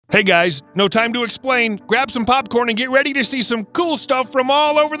Hey guys, no time to explain. Grab some popcorn and get ready to see some cool stuff from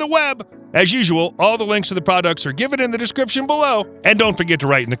all over the web. As usual, all the links to the products are given in the description below. And don't forget to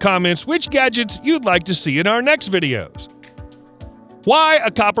write in the comments which gadgets you'd like to see in our next videos. Why a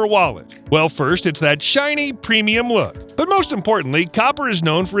copper wallet? Well, first, it's that shiny, premium look. But most importantly, copper is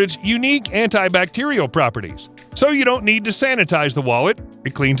known for its unique antibacterial properties. So you don't need to sanitize the wallet.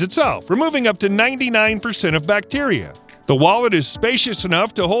 It cleans itself, removing up to 99% of bacteria. The wallet is spacious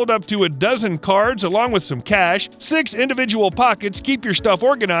enough to hold up to a dozen cards along with some cash, 6 individual pockets keep your stuff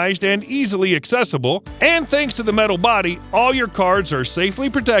organized and easily accessible, and thanks to the metal body, all your cards are safely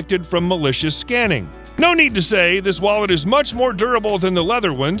protected from malicious scanning. No need to say, this wallet is much more durable than the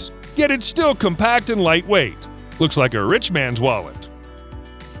leather ones, yet it's still compact and lightweight. Looks like a rich man's wallet.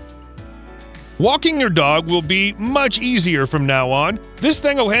 Walking your dog will be much easier from now on. This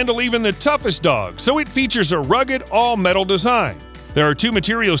thing will handle even the toughest dog, so it features a rugged, all-metal design. There are 2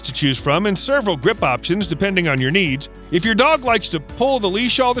 materials to choose from and several grip options depending on your needs. If your dog likes to pull the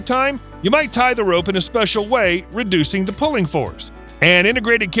leash all the time, you might tie the rope in a special way, reducing the pulling force. An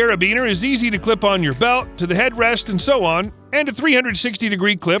integrated carabiner is easy to clip on your belt, to the headrest, and so on, and a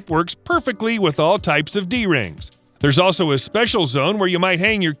 360-degree clip works perfectly with all types of D-rings. There's also a special zone where you might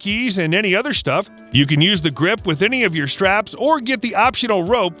hang your keys and any other stuff. You can use the grip with any of your straps or get the optional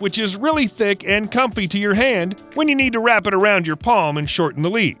rope, which is really thick and comfy to your hand when you need to wrap it around your palm and shorten the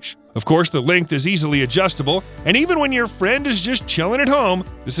leash. Of course, the length is easily adjustable, and even when your friend is just chilling at home,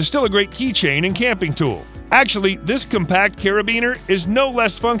 this is still a great keychain and camping tool. Actually, this compact carabiner is no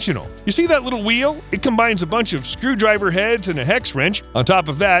less functional. You see that little wheel? It combines a bunch of screwdriver heads and a hex wrench. On top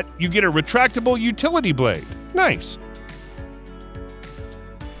of that, you get a retractable utility blade. Nice.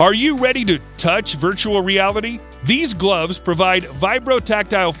 Are you ready to touch virtual reality? These gloves provide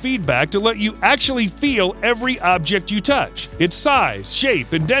vibrotactile feedback to let you actually feel every object you touch, its size,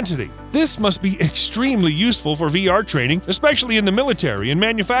 shape, and density. This must be extremely useful for VR training, especially in the military and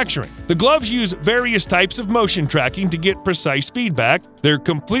manufacturing. The gloves use various types of motion tracking to get precise feedback. They're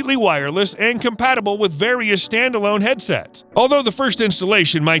completely wireless and compatible with various standalone headsets. Although the first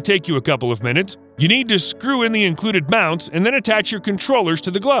installation might take you a couple of minutes, you need to screw in the included mounts and then attach your controllers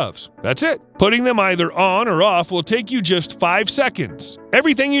to the gloves. That's it. Putting them either on or off will take you just 5 seconds.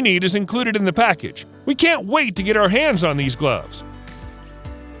 Everything you need is included in the package. We can't wait to get our hands on these gloves.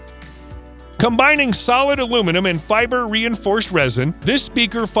 Combining solid aluminum and fiber-reinforced resin, this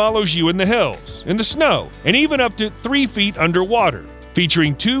speaker follows you in the hills, in the snow, and even up to 3 feet underwater.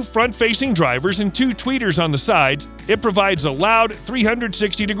 Featuring 2 front-facing drivers and 2 tweeters on the sides, it provides a loud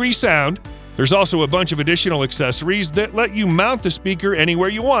 360-degree sound. There's also a bunch of additional accessories that let you mount the speaker anywhere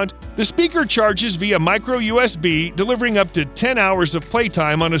you want. The speaker charges via micro USB, delivering up to 10 hours of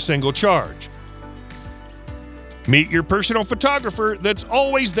playtime on a single charge. Meet your personal photographer that's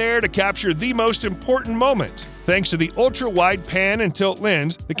always there to capture the most important moments. Thanks to the ultra-wide pan and tilt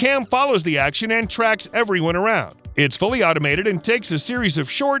lens, the cam follows the action and tracks everyone around. It's fully automated and takes a series of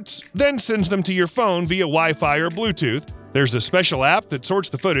shots, then sends them to your phone via Wi-Fi or Bluetooth. There's a special app that sorts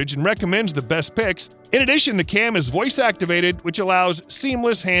the footage and recommends the best pics. In addition, the cam is voice-activated, which allows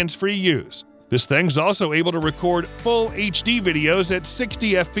seamless hands-free use. This thing's also able to record full HD videos at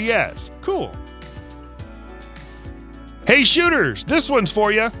 60 FPS. Cool. Hey shooters, this one's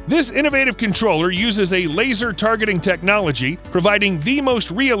for you. This innovative controller uses a laser targeting technology, providing the most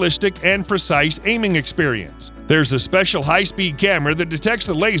realistic and precise aiming experience. There's a special high-speed camera that detects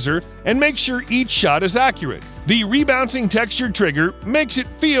the laser and makes sure each shot is accurate. The rebouncing textured trigger makes it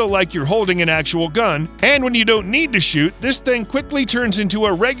feel like you're holding an actual gun, and when you don't need to shoot, this thing quickly turns into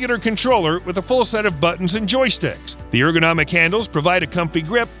a regular controller with a full set of buttons and joysticks. The ergonomic handles provide a comfy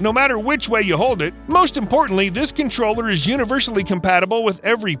grip no matter which way you hold it. Most importantly, this controller is universally compatible with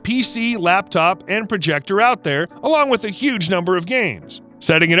every PC, laptop, and projector out there, along with a huge number of games.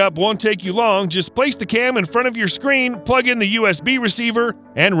 Setting it up won't take you long. Just place the cam in front of your screen, plug in the USB receiver,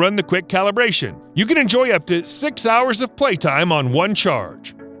 and run the quick calibration. You can enjoy up to 6 hours of playtime on one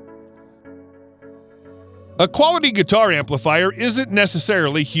charge. A quality guitar amplifier isn't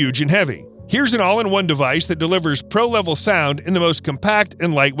necessarily huge and heavy. Here's an all-in-one device that delivers pro-level sound in the most compact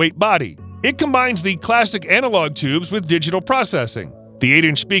and lightweight body. It combines the classic analog tubes with digital processing. The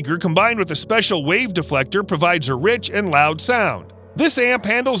 8-inch speaker combined with a special wave deflector provides a rich and loud sound. This amp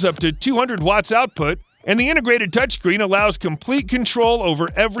handles up to 200 watts output, and the integrated touchscreen allows complete control over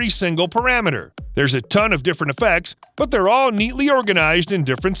every single parameter. There's a ton of different effects, but they're all neatly organized in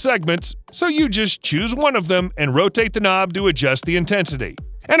different segments, so you just choose one of them and rotate the knob to adjust the intensity.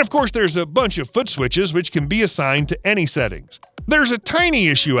 And of course, there's a bunch of foot switches which can be assigned to any settings. There's a tiny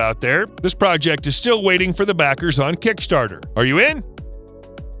issue out there. This project is still waiting for the backers on Kickstarter. Are you in?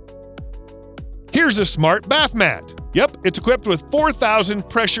 Here's a smart bath mat. Yep, it's equipped with 4,000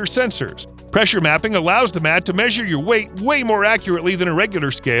 pressure sensors. Pressure mapping allows the mat to measure your weight way more accurately than a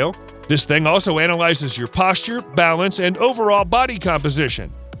regular scale. This thing also analyzes your posture, balance, and overall body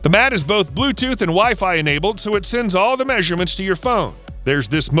composition. The mat is both Bluetooth and Wi-Fi enabled, so it sends all the measurements to your phone. There's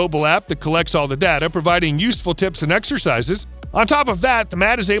this mobile app that collects all the data, providing useful tips and exercises. On top of that, the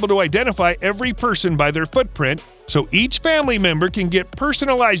mat is able to identify every person by their footprint, so each family member can get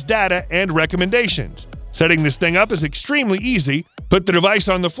personalized data and recommendations. Setting this thing up is extremely easy. Put the device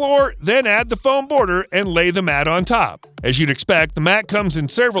on the floor, then add the foam border and lay the mat on top. As you'd expect, the mat comes in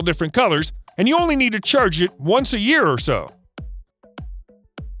several different colors, and you only need to charge it once a year or so.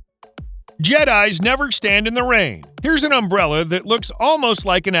 Jedis never stand in the rain. Here's an umbrella that looks almost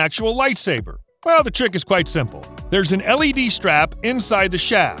like an actual lightsaber. Well, the trick is quite simple. There's an LED strap inside the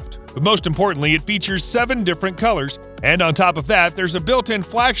shaft, but most importantly, it features 7 different colors, and on top of that, there's a built-in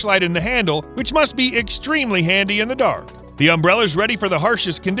flashlight in the handle, which must be extremely handy in the dark. The umbrella is ready for the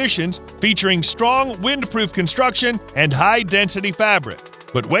harshest conditions, featuring strong, windproof construction and high-density fabric.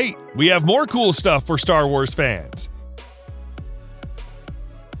 But wait, we have more cool stuff for Star Wars fans.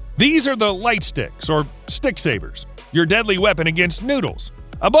 These are the light sticks, or stick sabers, your deadly weapon against noodles.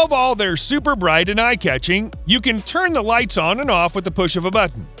 Above all, they're super bright and eye-catching. You can turn the lights on and off with the push of a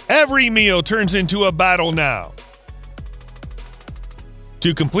button. Every meal turns into a battle now.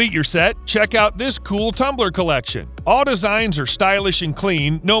 To complete your set, check out this cool tumbler collection. All designs are stylish and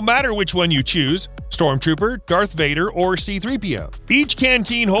clean, no matter which one you choose: Stormtrooper, Darth Vader, or C-3PO. Each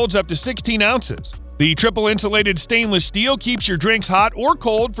canteen holds up to 16 ounces. The triple insulated stainless steel keeps your drinks hot or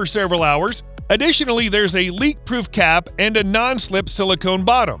cold for several hours. Additionally, there's a leak-proof cap and a non-slip silicone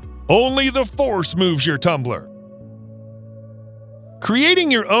bottom. Only the Force moves your tumbler.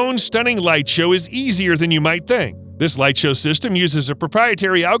 Creating your own stunning light show is easier than you might think. This light show system uses a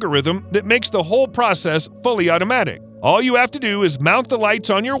proprietary algorithm that makes the whole process fully automatic. All you have to do is mount the lights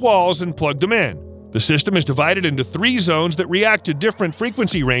on your walls and plug them in. The system is divided into 3 zones that react to different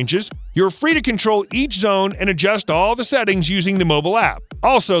frequency ranges. You're free to control each zone and adjust all the settings using the mobile app.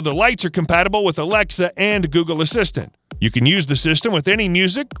 Also, the lights are compatible with Alexa and Google Assistant. You can use the system with any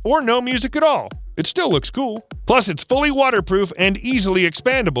music or no music at all. It still looks cool. Plus, it's fully waterproof and easily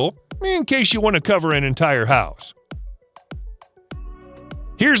expandable, in case you want to cover an entire house.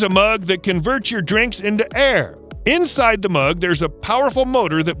 Here's a mug that converts your drinks into air. Inside the mug, there's a powerful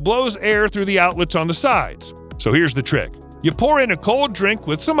motor that blows air through the outlets on the sides. So here's the trick. You pour in a cold drink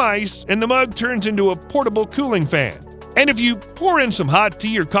with some ice, and the mug turns into a portable cooling fan. And if you pour in some hot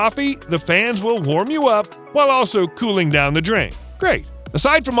tea or coffee, the fans will warm you up while also cooling down the drink. Great.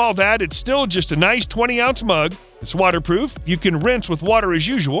 Aside from all that, it's still just a nice 20-ounce mug. It's waterproof. You can rinse with water as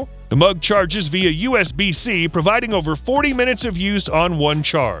usual. The mug charges via USB-C, providing over 40 minutes of use on one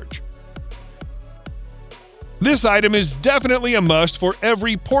charge. This item is definitely a must for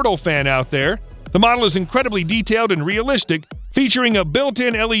every Portal fan out there. The model is incredibly detailed and realistic, featuring a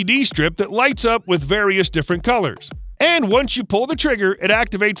built-in LED strip that lights up with various different colors. And once you pull the trigger, it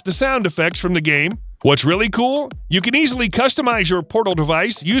activates the sound effects from the game. What's really cool? You can easily customize your Portal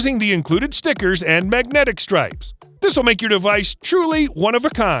device using the included stickers and magnetic stripes. This will make your device truly one of a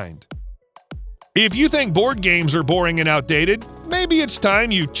kind. If you think board games are boring and outdated, maybe it's time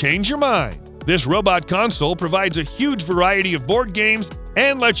you change your mind. This robot console provides a huge variety of board games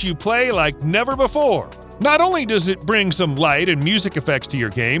and lets you play like never before. Not only does it bring some light and music effects to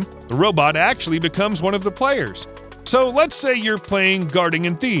your game, the robot actually becomes one of the players. So let's say you're playing Guarding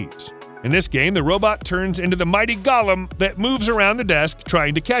and Thieves. In this game, the robot turns into the mighty golem that moves around the desk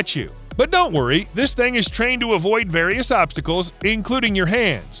trying to catch you. But don't worry, this thing is trained to avoid various obstacles, including your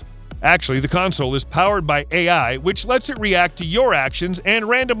hands. Actually, the console is powered by AI, which lets it react to your actions and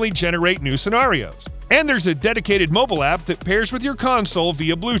randomly generate new scenarios. And there's a dedicated mobile app that pairs with your console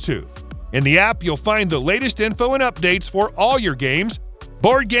via Bluetooth. In the app, you'll find the latest info and updates for all your games.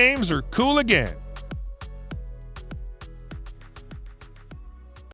 Board games are cool again.